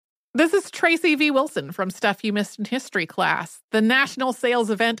This is Tracy V. Wilson from Stuff You Missed in History class. The national sales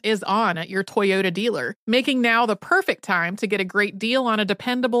event is on at your Toyota dealer, making now the perfect time to get a great deal on a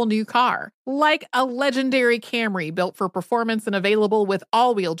dependable new car. Like a legendary Camry built for performance and available with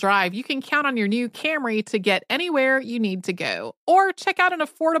all-wheel drive, you can count on your new Camry to get anywhere you need to go. Or check out an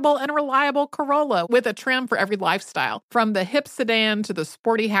affordable and reliable Corolla with a trim for every lifestyle. From the hip sedan to the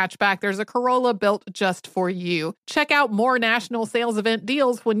sporty hatchback, there's a Corolla built just for you. Check out more national sales event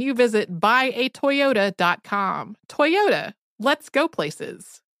deals when you visit buyatoyota.com. Toyota, let's go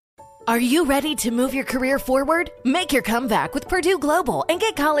places. Are you ready to move your career forward? Make your comeback with Purdue Global and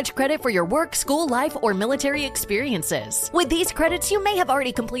get college credit for your work, school, life, or military experiences. With these credits, you may have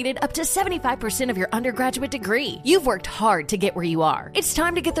already completed up to 75% of your undergraduate degree. You've worked hard to get where you are. It's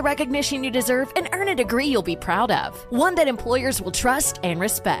time to get the recognition you deserve and earn a degree you'll be proud of. One that employers will trust and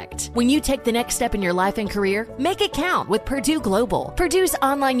respect. When you take the next step in your life and career, make it count with Purdue Global, Purdue's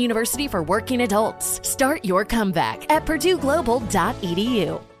online university for working adults. Start your comeback at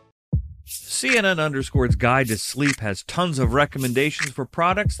purdueglobal.edu. CNN_'s Guide to Sleep has tons of recommendations for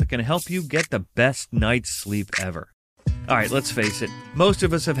products that can help you get the best night's sleep ever. All right, let's face it, most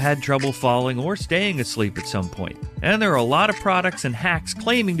of us have had trouble falling or staying asleep at some point, and there are a lot of products and hacks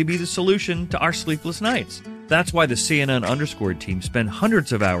claiming to be the solution to our sleepless nights. That's why the CNN_ team spend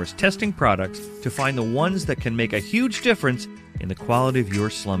hundreds of hours testing products to find the ones that can make a huge difference in the quality of your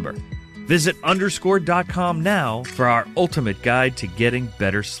slumber. Visit underscore.com now for our ultimate guide to getting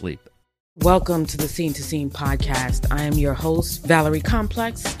better sleep. Welcome to the Scene to Scene podcast. I am your host, Valerie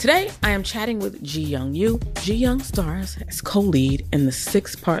Complex. Today, I am chatting with Ji Young Yu. Ji Young stars as co-lead in the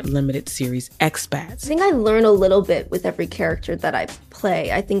 6-part limited series Expats. I think I learn a little bit with every character that I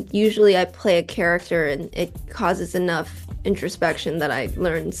play. I think usually I play a character and it causes enough introspection that I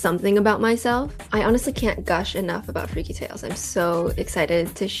learn something about myself. I honestly can't gush enough about Freaky Tales. I'm so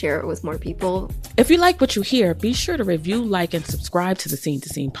excited to share it with more people. If you like what you hear, be sure to review, like, and subscribe to the Scene to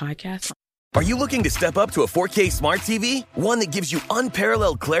Scene podcast. Are you looking to step up to a 4K smart TV? One that gives you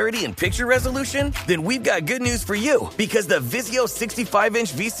unparalleled clarity and picture resolution? Then we've got good news for you, because the Vizio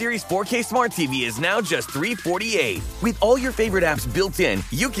 65-inch V-Series 4K smart TV is now just $348. With all your favorite apps built in,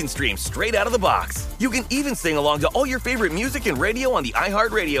 you can stream straight out of the box. You can even sing along to all your favorite music and radio on the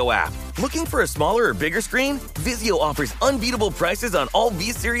iHeartRadio app. Looking for a smaller or bigger screen? Vizio offers unbeatable prices on all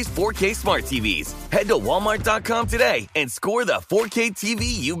V-Series 4K smart TVs. Head to Walmart.com today and score the 4K TV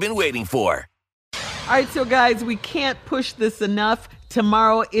you've been waiting for. All right, so guys, we can't push this enough.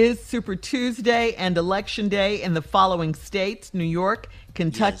 Tomorrow is Super Tuesday and Election Day in the following states: New York,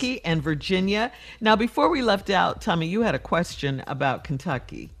 Kentucky, and Virginia. Now, before we left out, Tommy, you had a question about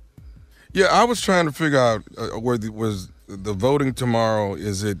Kentucky. Yeah, I was trying to figure out was the voting tomorrow,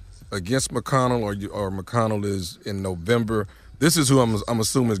 is it against McConnell or McConnell is in November? This is who I'm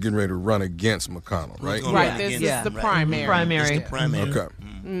assuming is getting ready to run against McConnell, right? Right, this is the primary. It's the primary. Okay.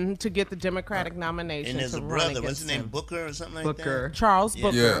 To get the Democratic nomination. And there's a brother, what's his name, Booker or something like that? Charles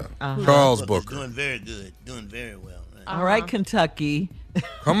Booker. Yeah, Charles Booker. Doing very good, doing very well. Right? All right, Kentucky.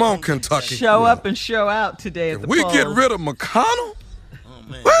 Come on, Kentucky. Show up and show out today at the we polls. get rid of McConnell? Oh,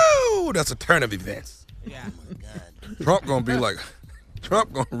 man. Woo! That's a turn of events. Yeah. Oh, my God.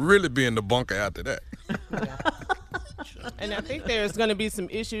 Trump gonna really be in the bunker after that. And I think there's going to be some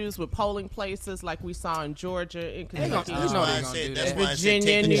issues with polling places like we saw in Georgia, in Kentucky, That's why I said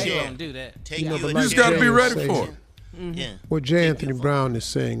Virginia, New take York. a Do that. Take You just got to be ready for it. Yeah. What J. Anthony Brown is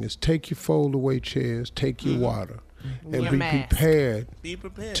saying is take your fold-away chairs, take your water, and Your be mask. prepared Be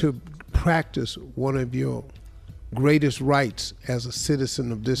prepared. to practice one of your greatest rights as a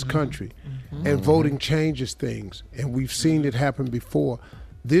citizen of this country. And voting changes things, and we've seen it happen before.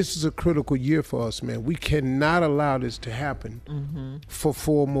 This is a critical year for us, man. We cannot allow this to happen for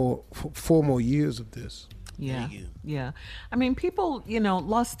four more years of this. Yeah, yeah. I mean, people,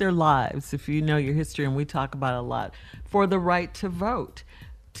 lost their lives, if you know your history, and we talk about it a lot, for the right to vote,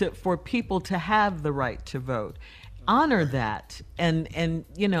 for people to have the right to vote. Honor that, and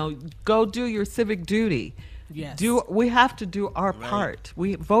go do your civic duty. Yes. We have to do our part.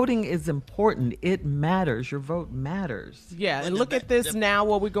 Voting is important. It matters. Your vote matters. Yeah, and look at this now,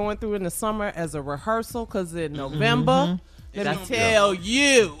 what we're going through in the summer as a rehearsal, because in November, let me tell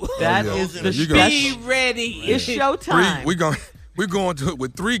you, that is the be ready. It's showtime. We're going to it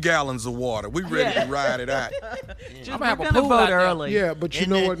with 3 gallons of water. We ready to ride it out. We're going to vote early. Yeah, but you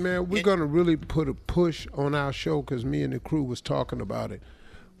know what, man? We're going to really put a push on our show, because me and the crew was talking about it.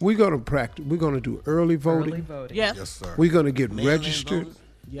 We're going to practice. We're going to do early voting. Yes. Yes, sir. We're going to get registered.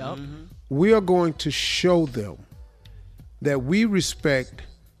 Yep. We are going to show them that we respect,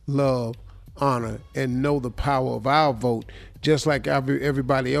 love honor and know the power of our vote, just like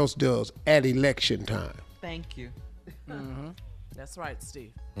everybody else does at election time. Thank you. That's right,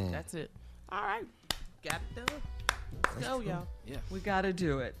 Steve. That's it. All right. Got it done. Let's go, y'all. Yeah. We got to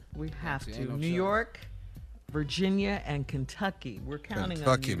do it. We have See, to. ain't no New choice. York, Virginia, and Kentucky. We're counting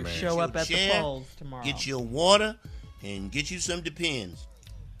Kentucky, on you to man. show up at the Chair, polls tomorrow. Get your water and get you some Depends.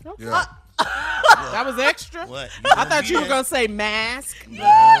 Yeah. That was extra? What? I thought you were going to say mask.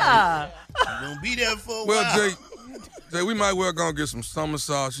 Yeah. You're going to be there for a Well, while. Jay, we might well gonna get some summer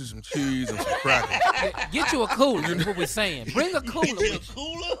sausage, some cheese, and some crackers. Get you a cooler, is what we're saying. Bring a cooler Get you a with you.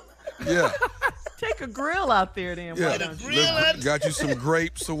 cooler? Yeah. Take a grill out there then. Yeah. Why don't you? grill out- Got you some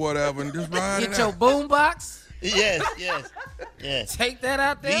grapes or whatever, and just ride Get it your out. boom box. Yes. Take that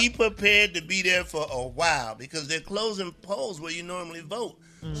out there. Be prepared to be there for a while because they're closing polls where you normally vote.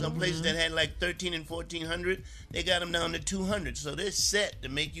 Some places that had like 1,300 and 1,400, they got them down to 200. So they're set to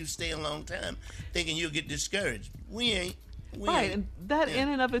make you stay a long time, thinking you'll get discouraged. We ain't. Right, and that in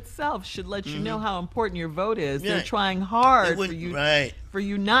and of itself should let you know how important your vote is. They're Right. trying They hard would- for you right. for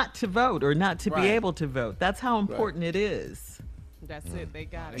you not to vote or not to Right. be able to vote. That's how important it is. That's it. They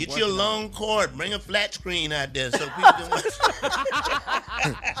got it. Get your long cord. Bring a flat screen out there so people can watch.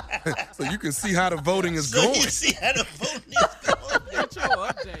 So you can see how the voting is So going. you see how the voting is going. Get your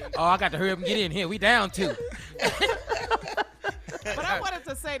update. Oh, I got to hurry up and get in here. We down too. But I wanted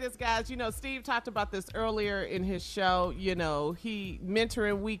to say this, guys. You know, Steve talked about this earlier in his show. You know,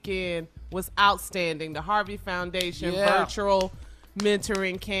 mentoring weekend was outstanding. The Harvey Foundation virtual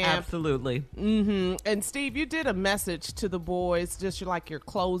mentoring camp. Absolutely. And Steve, you did a message to the boys, just like your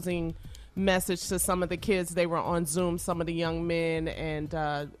closing message to some of the kids. They were on Zoom, some of the young men, and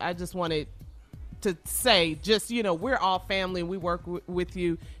I just wanted to say, just, you know, we're all family. We work with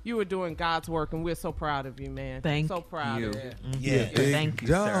you. You were doing God's work, and we're so proud of you, man. Thank so proud you. of you. Yeah. Big Thank you,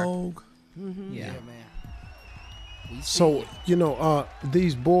 sir. dog. Yeah, man. So, you know,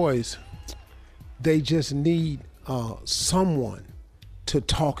 these boys, they just need someone to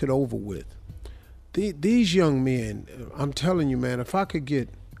talk it over with. These young men, I'm telling you, man, if I could get,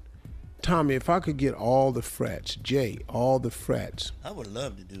 Tommy, if I could get all the frats, Jay, all the frats, I would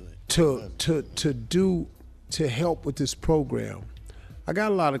love to do it. to help with this program. I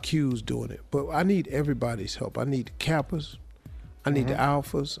got a lot of Qs doing it, but I need everybody's help. I need the Kappas, I need the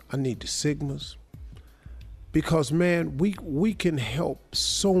Alphas, I need the Sigmas. Because, man, we can help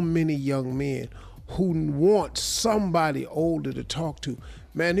so many young men who want somebody older to talk to.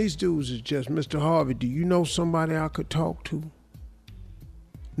 Man, these dudes is just, Mr. Harvey, do you know somebody I could talk to?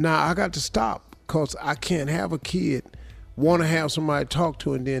 Now, I got to stop because I can't have a kid want to have somebody talk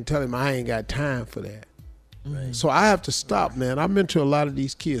to and then tell him I ain't got time for that. Right. So I have to stop, man. I mentor a lot of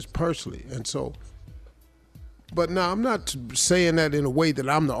these kids personally. And so, but now I'm not saying that in a way that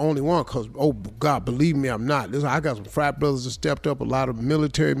I'm the only one because, oh, God, believe me, I'm not. Listen, I got some frat brothers that stepped up, a lot of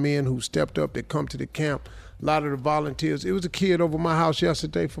military men who stepped up that come to the camp, a lot of the volunteers. It was a kid over my house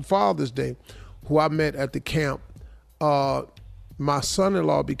yesterday for Father's Day who I met at the camp. My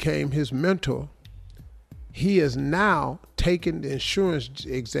son-in-law became his mentor. He is now taken the insurance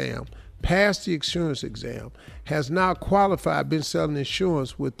exam, passed the insurance exam, has now qualified, been selling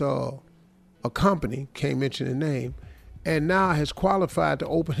insurance with a company, can't mention the name, and now has qualified to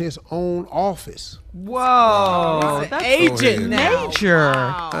open his own office. Whoa. That's agent now. major.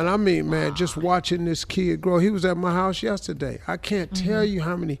 Wow. And I mean, man, just watching this kid grow. He was at my house yesterday. I can't tell you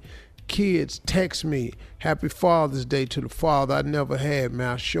how many kids text me, Happy Father's Day to the father I never had, man.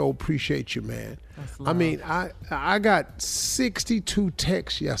 I sure appreciate you, man. I mean, I got 62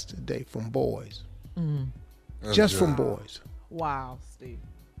 texts yesterday from boys. Just from boys. Wow, Steve.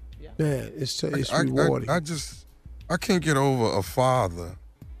 Man, it's rewarding. I can't get over a father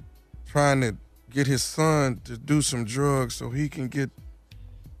trying to get his son to do some drugs so he can get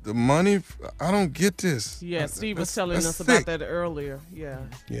the money. I don't get this. Yeah, Steve was That's- telling that's us sick. about that earlier. Yeah.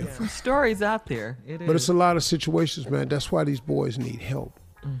 Yeah. Stories out there. It is. But it's a lot of situations, man. That's why these boys need help.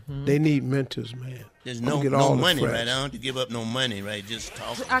 They need mentors, man. There's I'm gonna no get all the money, frats. right? I don't have to give up no money, right? Just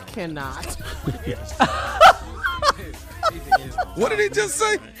talk. I cannot. What did he just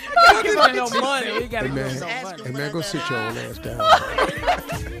say? Give up no money. We gotta Hey, give man, no money. hey, man, go sit your old ass down.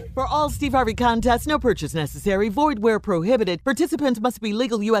 For all Steve Harvey contests, no purchase necessary, void where prohibited. Participants must be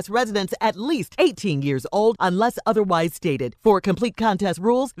legal U.S. residents at least 18 years old unless otherwise stated. For complete contest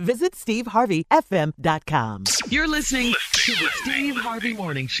rules, visit SteveHarveyFM.com. You're listening to the Steve Harvey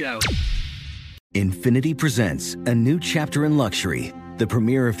Morning Show. Infiniti presents a new chapter in luxury, the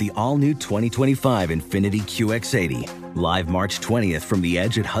premiere of the all-new 2025 Infiniti QX80, live March 20th from the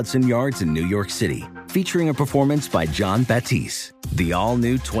Edge at Hudson Yards in New York City, featuring a performance by John Batiste. The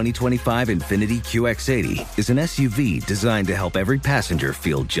all-new 2025 Infiniti QX80 is an SUV designed to help every passenger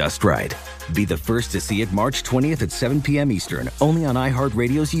feel just right. Be the first to see it March 20th at 7 p.m. Eastern, only on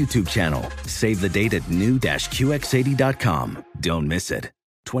iHeartRadio's YouTube channel. Save the date at new-QX80.com. Don't miss it.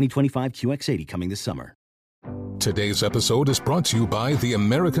 2025 QX80 coming this summer. Today's episode is brought to you by the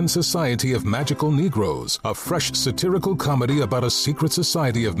American Society of Magical Negroes, a fresh satirical comedy about a secret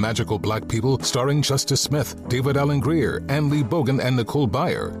society of magical black people starring Justice Smith, David Allen Greer, Ann Lee Bogan, and Nicole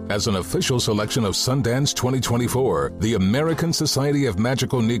Byer. As an official selection of Sundance 2024, the American Society of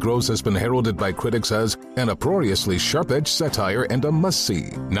Magical Negroes has been heralded by critics as an uproariously sharp-edged satire and a must-see.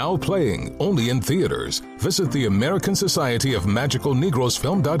 Now playing only in theaters. Visit the American Society of Magical Negroes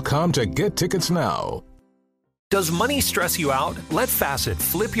Film.com to get tickets now. Does money stress you out? Let Facet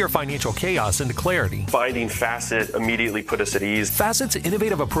flip your financial chaos into clarity. Finding Facet immediately put us at ease. Facet's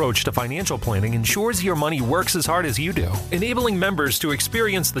innovative approach to financial planning ensures your money works as hard as you do, enabling members to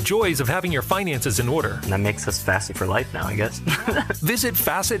experience the joys of having your finances in order. And that makes us Facet for life now, I guess. Visit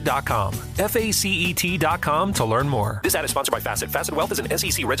Facet.com, FACET.com to learn more. This ad is sponsored by Facet. Facet Wealth is an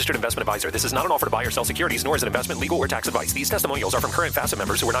SEC registered investment advisor. This is not an offer to buy or sell securities, nor is it investment, legal, or tax advice. These testimonials are from current Facet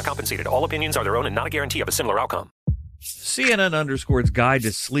members who are not compensated. All opinions are their own and not a guarantee of a similar outcome. CNN_'s Guide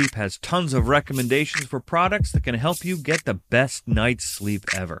to Sleep has tons of recommendations for products that can help you get the best night's sleep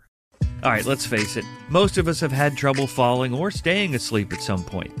ever. All right, let's face it, most of us have had trouble falling or staying asleep at some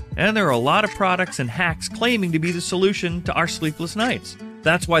point, and there are a lot of products and hacks claiming to be the solution to our sleepless nights.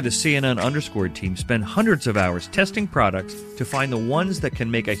 That's why the CNN_ team spend hundreds of hours testing products to find the ones that can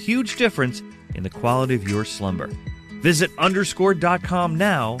make a huge difference in the quality of your slumber. Visit underscore.com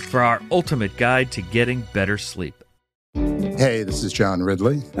now for our ultimate guide to getting better sleep. Hey, this is John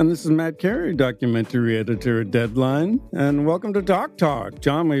Ridley. And this is Matt Carey, documentary editor at Deadline. And welcome to Doc Talk.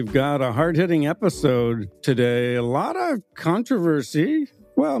 John, we've got a hard-hitting episode today. A lot of controversy.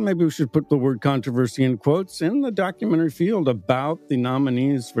 Well, maybe we should put the word controversy in quotes in the documentary field about the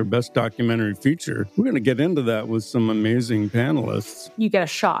nominees for Best Documentary Feature. We're going to get into that with some amazing panelists. You get a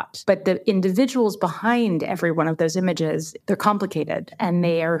shot, but the individuals behind every one of those images, they're complicated and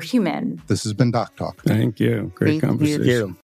they are human. This has been Doc Talk. Thank you. Great conversation. Thank you.